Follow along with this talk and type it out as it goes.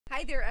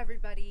Hi there,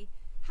 everybody.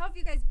 How have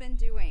you guys been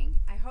doing?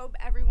 I hope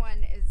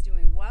everyone is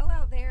doing well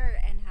out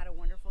there and had a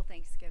wonderful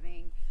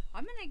Thanksgiving.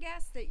 I'm going to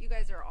guess that you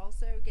guys are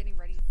also getting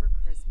ready for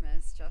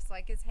Christmas, just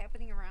like it's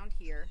happening around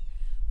here.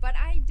 But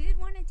I did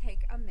want to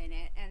take a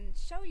minute and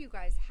show you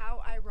guys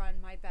how I run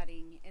my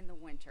bedding in the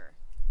winter.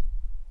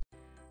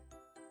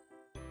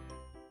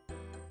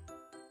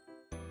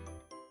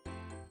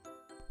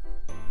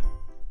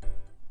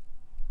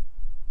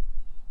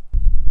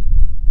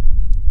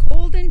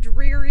 Cold and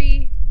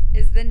dreary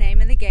is the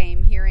name of the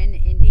game here in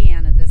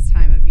Indiana this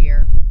time of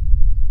year.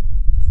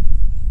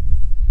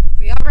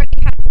 We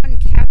already had one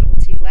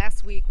casualty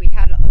last week. We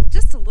had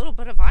just a little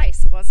bit of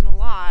ice, it wasn't a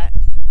lot,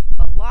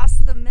 but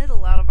lost the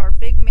middle out of our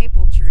big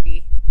maple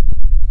tree.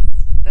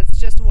 That's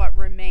just what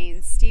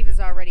remains. Steve has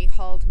already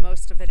hauled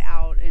most of it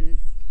out and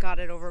got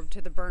it over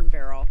to the burn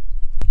barrel.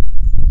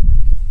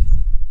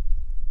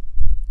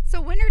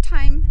 So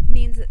wintertime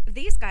means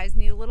these guys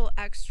need a little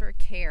extra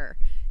care.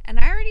 And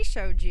I already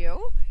showed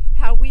you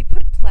how we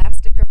put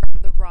plastic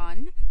around the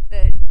run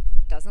that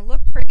doesn't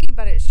look pretty,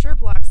 but it sure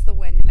blocks the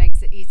wind and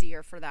makes it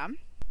easier for them.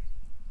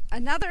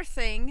 Another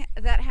thing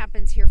that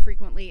happens here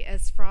frequently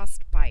is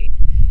frostbite.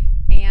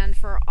 And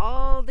for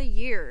all the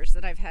years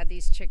that I've had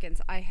these chickens,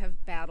 I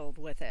have battled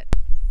with it.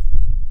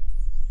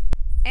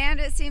 And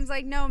it seems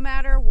like no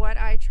matter what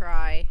I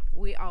try,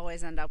 we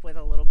always end up with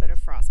a little bit of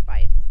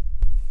frostbite.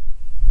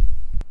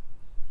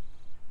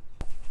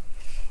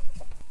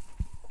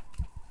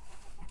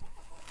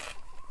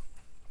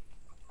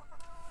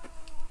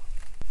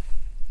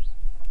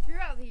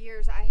 Throughout the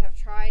years, I have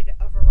tried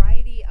a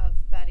variety of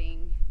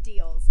bedding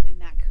deals in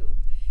that coop,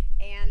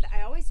 and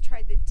I always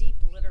tried the deep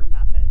litter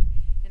method,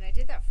 and I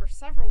did that for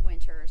several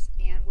winters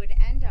and would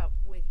end up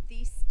with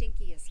the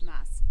stinkiest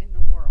mess in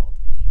the world.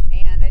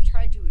 And I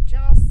tried to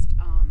adjust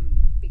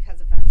because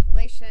of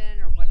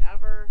ventilation or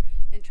whatever,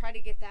 and try to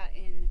get that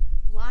in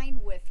line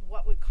with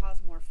what would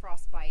cause more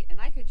frostbite, and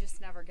I could just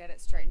never get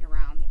it straightened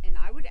around, and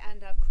I would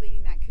end up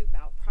cleaning that coop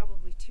out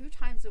probably 2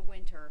 times a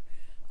winter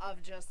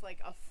of just like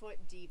a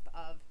foot deep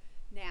of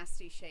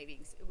nasty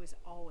shavings. It was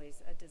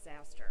always a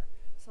disaster.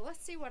 So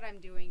let's see what I'm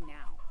doing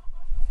now.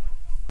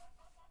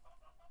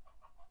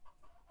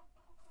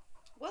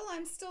 Well,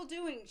 I'm still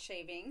doing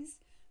shavings,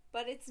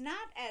 but it's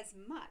not as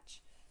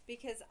much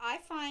because I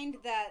find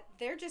that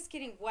they're just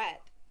getting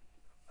wet.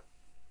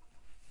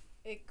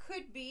 It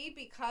could be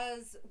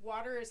because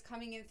water is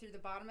coming in through the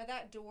bottom of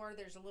that door.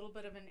 There's a little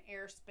bit of an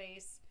air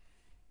space,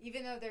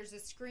 even though there's a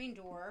screen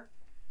door.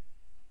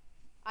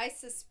 I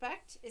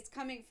suspect it's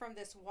coming from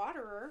this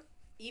waterer,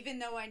 even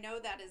though I know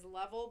that is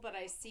level, but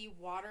I see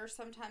water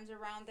sometimes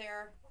around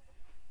there.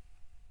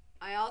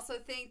 I also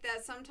think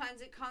that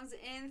sometimes it comes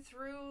in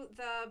through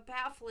the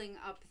baffling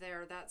up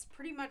there. That's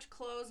pretty much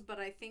closed, but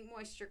I think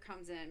moisture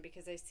comes in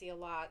because I see a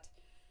lot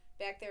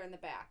back there in the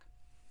back.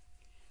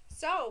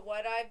 So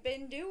what I've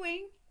been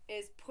doing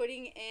is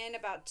putting in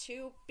about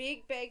 2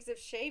 big bags of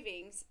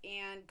shavings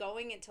and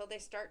going until they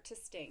start to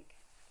stink.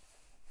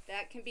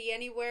 That can be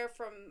anywhere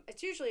from,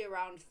 it's usually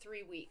around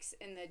 3 weeks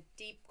in the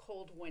deep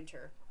cold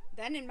winter.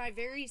 Then in my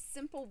very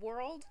simple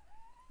world,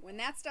 when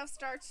that stuff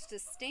starts to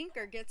stink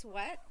or gets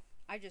wet,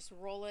 I just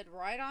roll it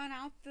right on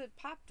out the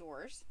pop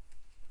doors,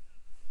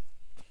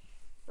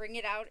 bring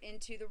it out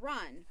into the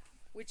run,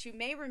 which you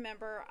may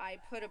remember I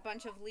put a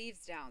bunch of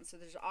leaves down. So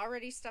there's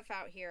already stuff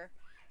out here,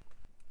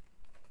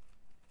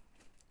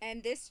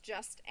 and this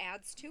just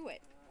adds to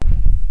it.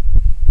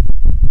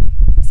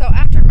 So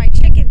after my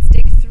chickens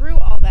dig through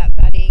all that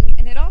bedding,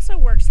 and it also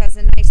works as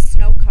a nice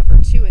snow cover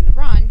too in the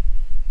run,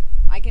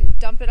 I can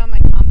dump it on my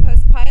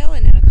compost pile,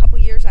 and in a couple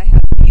years I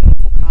have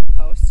beautiful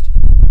compost.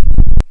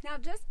 Now,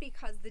 just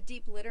because the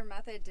deep litter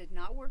method did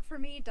not work for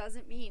me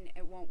doesn't mean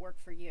it won't work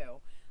for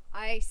you.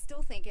 I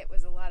still think it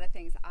was a lot of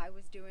things I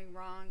was doing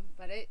wrong,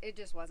 but it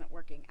just wasn't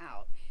working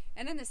out.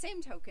 And in the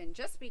same token,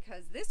 just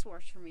because this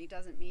works for me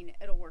doesn't mean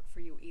it'll work for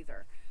you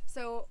either.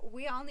 So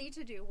we all need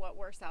to do what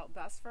works out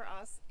best for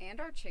us and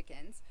our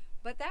chickens.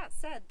 But that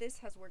said, this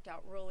has worked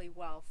out really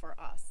well for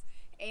us.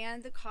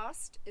 And the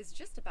cost is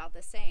just about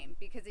the same,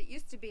 because it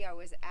used to be I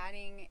was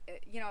adding,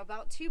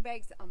 about 2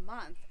 bags a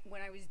month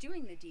when I was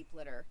doing the deep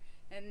litter.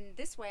 And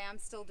this way I'm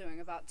still doing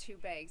about 2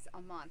 bags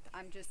a month.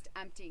 I'm just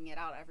emptying it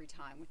out every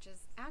time, which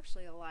is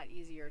actually a lot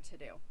easier to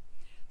do.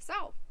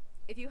 So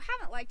if you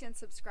haven't liked and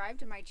subscribed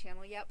to my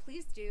channel yet,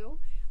 please do.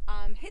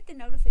 Hit the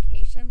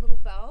notification little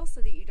bell so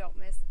that you don't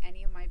miss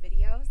any of my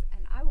videos,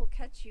 and I will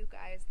catch you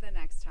guys the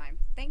next time.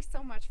 Thanks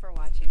so much for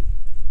watching.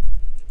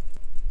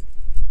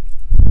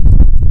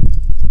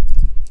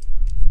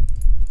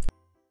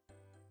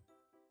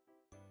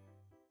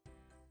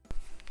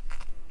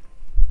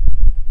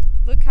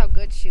 Look how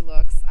good she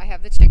looks. I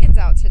have the chickens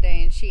out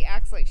today and she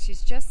acts like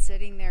she's just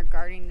sitting there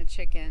guarding the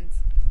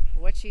chickens.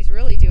 What she's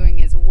really doing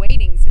is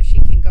waiting so she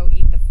can go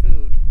eat the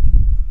food.